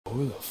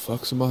Who the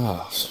fuck's in my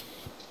house?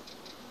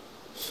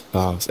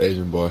 Oh, it's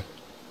Asian boy.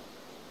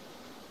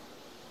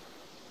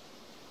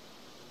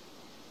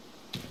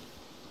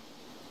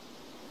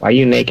 Why are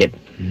you naked?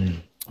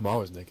 I'm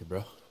always naked,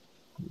 bro.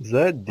 Is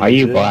that DJ? Why are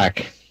you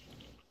black?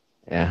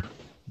 Yeah.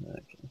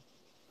 Okay.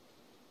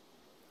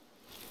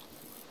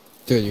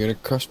 Dude, you're gonna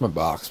crush my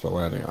box by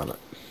landing on it.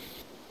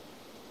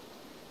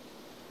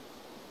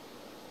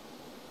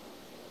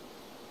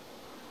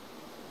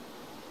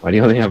 Why do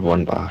you only have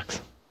one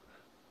box?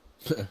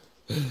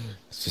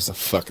 It's just a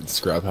fucking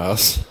scrub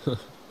house. Is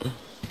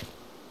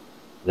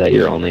that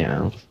your only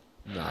house?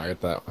 Nah, I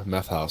got that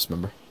meth house,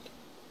 remember?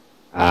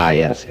 Ah,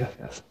 yes.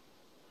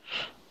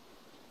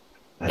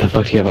 Why the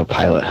fuck do you have a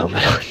pilot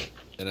helmet on?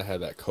 And I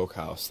had that coke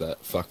house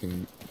that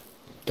fucking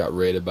got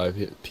raided by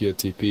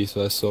POTP,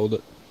 so I sold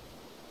it.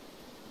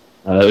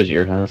 Oh, that was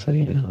your house? I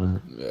didn't know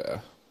that.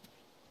 Yeah.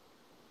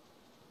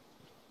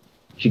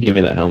 You should give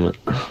me that helmet.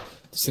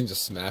 This thing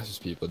just smashes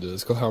people, dude.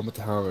 Let's go helmet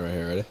to helmet right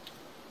here, ready?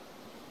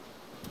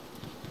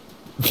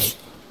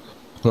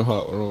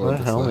 What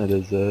helmet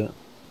is that?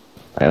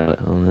 Pilot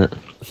helmet.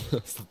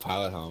 It's the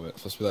pilot helmet.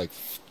 It's supposed to be like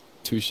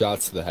 2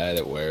 shots to the head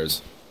it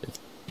wears.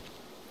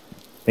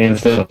 Stand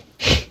still.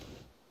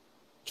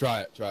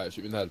 Try it,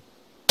 shoot me in the head.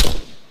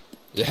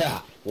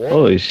 Yeah! Whoa.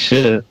 Holy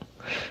shit.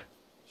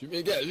 Shoot me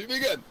again, shoot me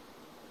again!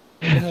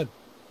 Shoot me in the head.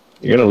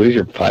 You're gonna lose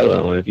your pilot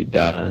helmet if you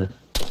die.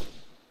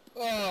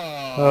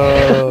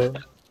 Oh!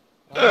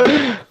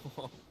 Oh.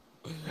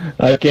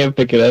 I can't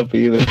pick it up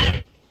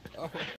either.